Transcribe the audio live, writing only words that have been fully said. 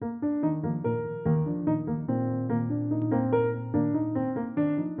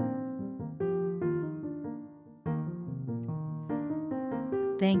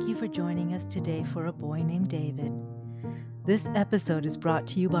Thank you for joining us today for A Boy Named David. This episode is brought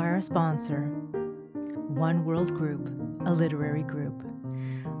to you by our sponsor, One World Group, a literary group.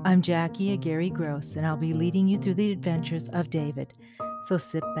 I'm Jackie Aguirre Gross, and I'll be leading you through the adventures of David. So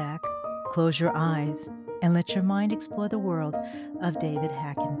sit back, close your eyes, and let your mind explore the world of David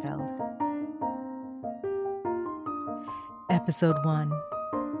Hackenfeld. Episode 1,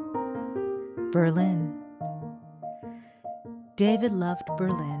 Berlin. David loved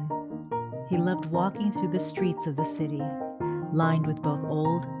Berlin. He loved walking through the streets of the city, lined with both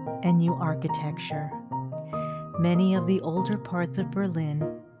old and new architecture. Many of the older parts of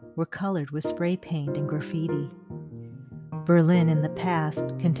Berlin were colored with spray paint and graffiti. Berlin in the past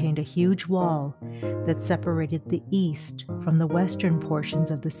contained a huge wall that separated the east from the western portions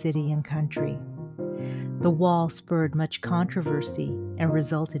of the city and country. The wall spurred much controversy and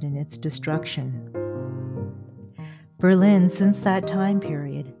resulted in its destruction. Berlin, since that time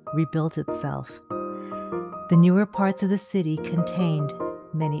period, rebuilt itself. The newer parts of the city contained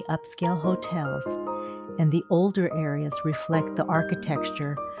many upscale hotels, and the older areas reflect the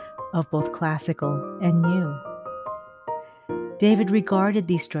architecture of both classical and new. David regarded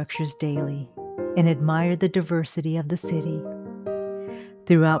these structures daily and admired the diversity of the city.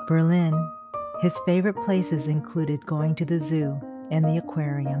 Throughout Berlin, his favorite places included going to the zoo and the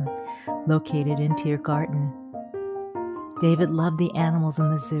aquarium, located in Tiergarten. David loved the animals in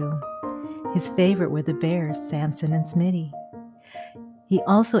the zoo. His favorite were the bears, Samson and Smitty. He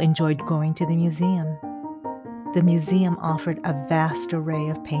also enjoyed going to the museum. The museum offered a vast array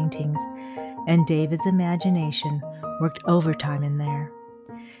of paintings, and David's imagination worked overtime in there.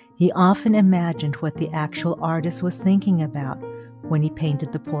 He often imagined what the actual artist was thinking about when he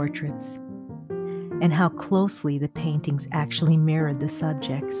painted the portraits, and how closely the paintings actually mirrored the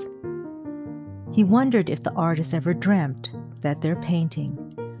subjects. He wondered if the artist ever dreamt that their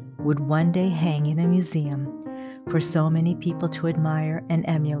painting would one day hang in a museum for so many people to admire and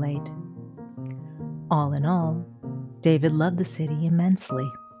emulate. All in all, David loved the city immensely.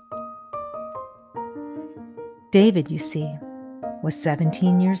 David, you see, was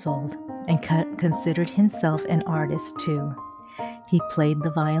 17 years old and considered himself an artist too. He played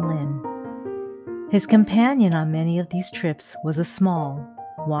the violin. His companion on many of these trips was a small,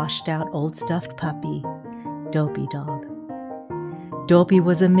 washed-out old stuffed puppy, Dopey Dog. Dopey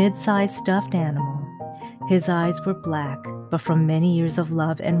was a mid-sized stuffed animal. His eyes were black, but from many years of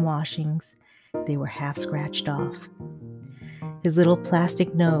love and washings, they were half scratched off. His little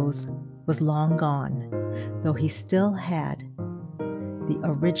plastic nose was long gone, though he still had the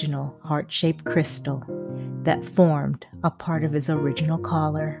original heart-shaped crystal that formed a part of his original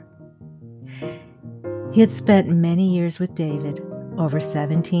collar. He had spent many years with David, over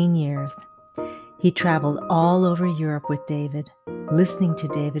 17 years. He traveled all over Europe with David, listening to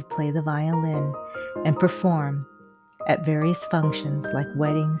David play the violin and perform at various functions like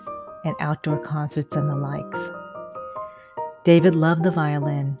weddings and outdoor concerts and the likes. David loved the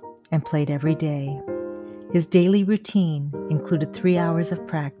violin and played every day. His daily routine included 3 hours of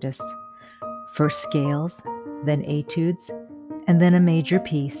practice, first scales, then etudes, and then a major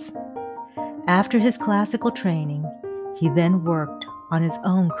piece. After his classical training, he then worked on his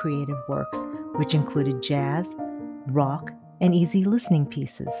own creative works, which included jazz, rock, and easy listening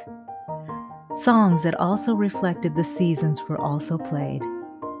pieces. Songs that also reflected the seasons were also played.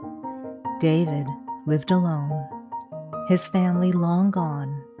 David lived alone, his family long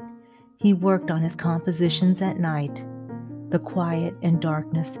gone. He worked on his compositions at night. The quiet and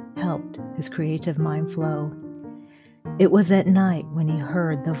darkness helped his creative mind flow. It was at night when he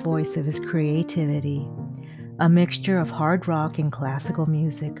heard the voice of his creativity, a mixture of hard rock and classical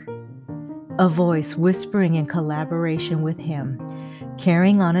music. A voice whispering in collaboration with him,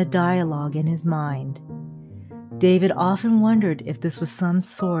 carrying on a dialogue in his mind. David often wondered if this was some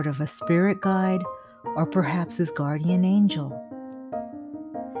sort of a spirit guide or perhaps his guardian angel.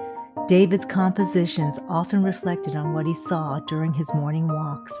 David's compositions often reflected on what he saw during his morning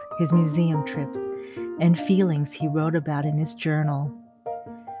walks, his museum trips, and feelings he wrote about in his journal.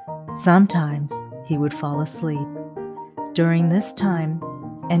 Sometimes he would fall asleep during this time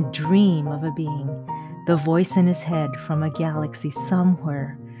and dream of a being, the voice in his head from a galaxy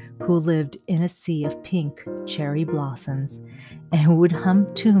somewhere, who lived in a sea of pink cherry blossoms and who would hum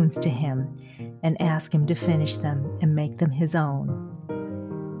tunes to him and ask him to finish them and make them his own.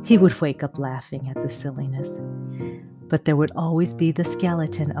 He would wake up laughing at the silliness, but there would always be the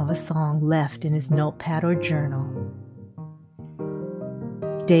skeleton of a song left in his notepad or journal.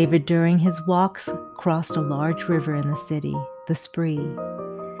 David, during his walks, crossed a large river in the city, the Spree.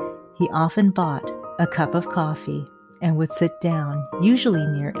 He often bought a cup of coffee, and would sit down, usually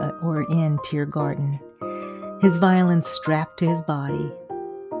near or in Tiergarten, his violin strapped to his body.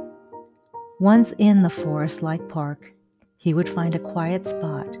 Once in the forest-like park, he would find a quiet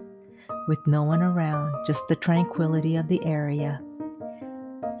spot with no one around, just the tranquility of the area.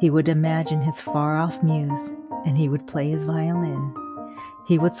 He would imagine his far-off muse, and he would play his violin.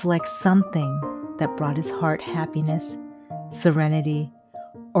 He would select something that brought his heart happiness, serenity,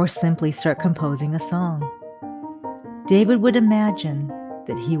 or simply start composing a song. David would imagine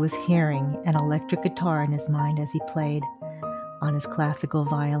that he was hearing an electric guitar in his mind as he played on his classical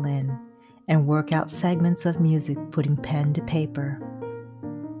violin and work out segments of music, putting pen to paper.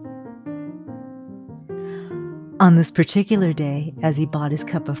 On this particular day, as he bought his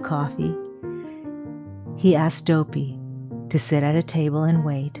cup of coffee, he asked Dopey to sit at a table and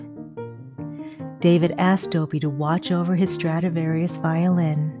wait. David asked Dopey to watch over his Stradivarius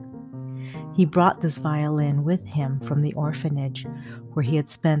violin. He brought this violin with him from the orphanage where he had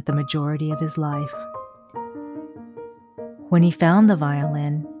spent the majority of his life. When he found the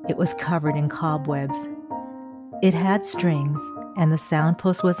violin, it was covered in cobwebs. It had strings and the sound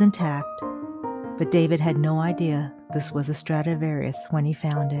post was intact, but David had no idea this was a Stradivarius when he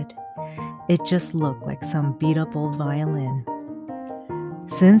found it. It just looked like some beat-up old violin.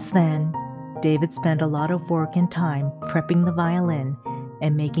 Since then, David spent a lot of work and time prepping the violin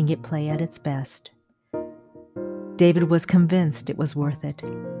and making it play at its best. David was convinced it was worth it,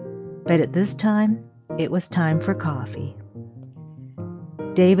 but at this time, it was time for coffee.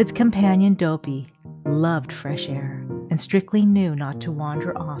 David's companion Dopey loved fresh air and strictly knew not to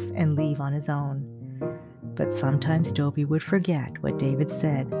wander off and leave on his own. But sometimes Dopey would forget what David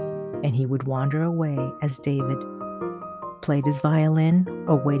said, and he would wander away as David played his violin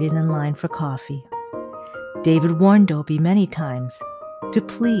or waited in line for coffee. David warned Dopey many times to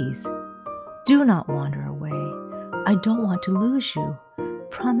please, do not wander away. I don't want to lose you.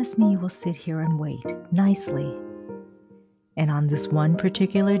 Promise me you will sit here and wait nicely. And on this one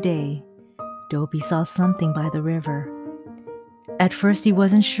particular day, Dopey saw something by the river. At first he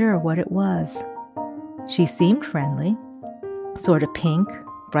wasn't sure what it was. She seemed friendly, sort of pink,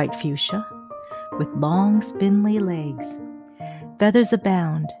 bright fuchsia, with long spindly legs, feathers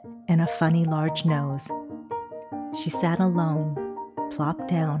abound, and a funny large nose. She sat alone, plopped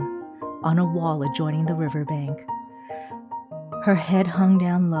down on a wall adjoining the riverbank. Her head hung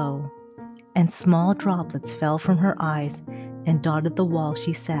down low, and small droplets fell from her eyes and dotted the wall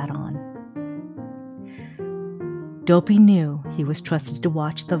she sat on. Dopey knew he was trusted to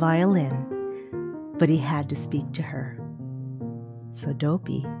watch the violin, but he had to speak to her. So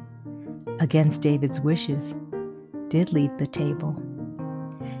Dopey, against David's wishes, did leave the table.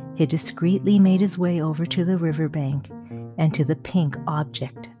 He discreetly made his way over to the riverbank and to the pink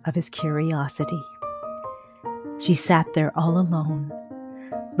object of his curiosity. She sat there all alone.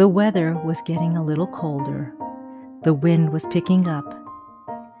 The weather was getting a little colder. The wind was picking up,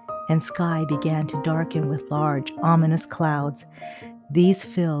 and sky began to darken with large, ominous clouds, these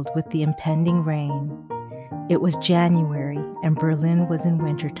filled with the impending rain. It was January, and Berlin was in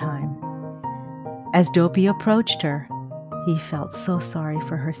wintertime. As Dopey approached her, he felt so sorry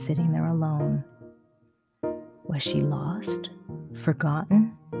for her sitting there alone. Was she lost,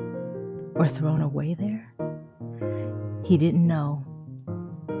 forgotten, or thrown away there? He didn't know.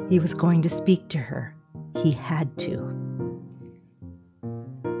 He was going to speak to her. He had to.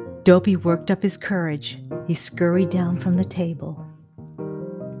 Dopey worked up his courage. He scurried down from the table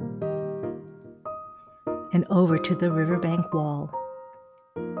and over to the riverbank wall.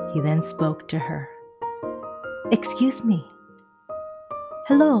 He then spoke to her. "Excuse me.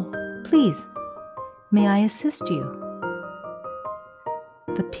 Hello, please. May I assist you?"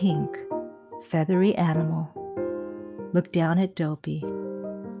 The pink, feathery animal looked down at Dopey.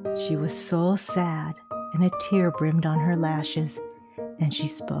 She was so sad, and a tear brimmed on her lashes, and she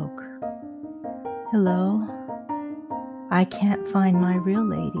spoke. "Hello. I can't find my real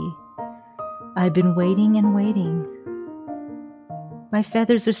lady. I've been waiting and waiting. My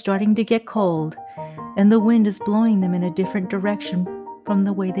feathers are starting to get cold, and the wind is blowing them in a different direction from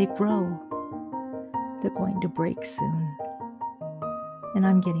the way they grow. They're going to break soon, and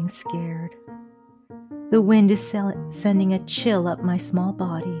I'm getting scared. The wind is sending a chill up my small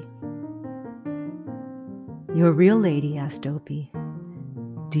body." "Your real lady?" asked Dopey.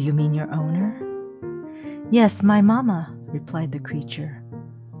 "Do you mean your owner?" "Yes, my mama," replied the creature.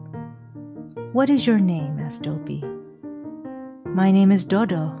 "What is your name?" asked Dopey. "My name is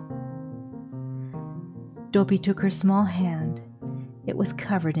Dodo." Dopey took her small hand. It was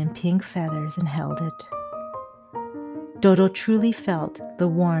covered in pink feathers and held it. Dodo truly felt the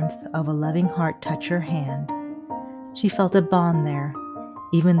warmth of a loving heart touch her hand. She felt a bond there,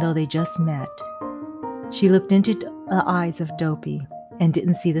 even though they just met. She looked into the eyes of Dopey and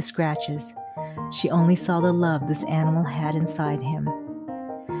didn't see the scratches. She only saw the love this animal had inside him.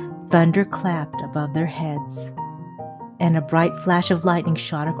 Thunder clapped above their heads, and a bright flash of lightning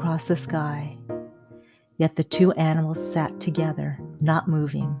shot across the sky. Yet the two animals sat together, not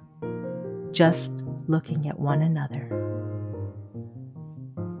moving, just looking at one another.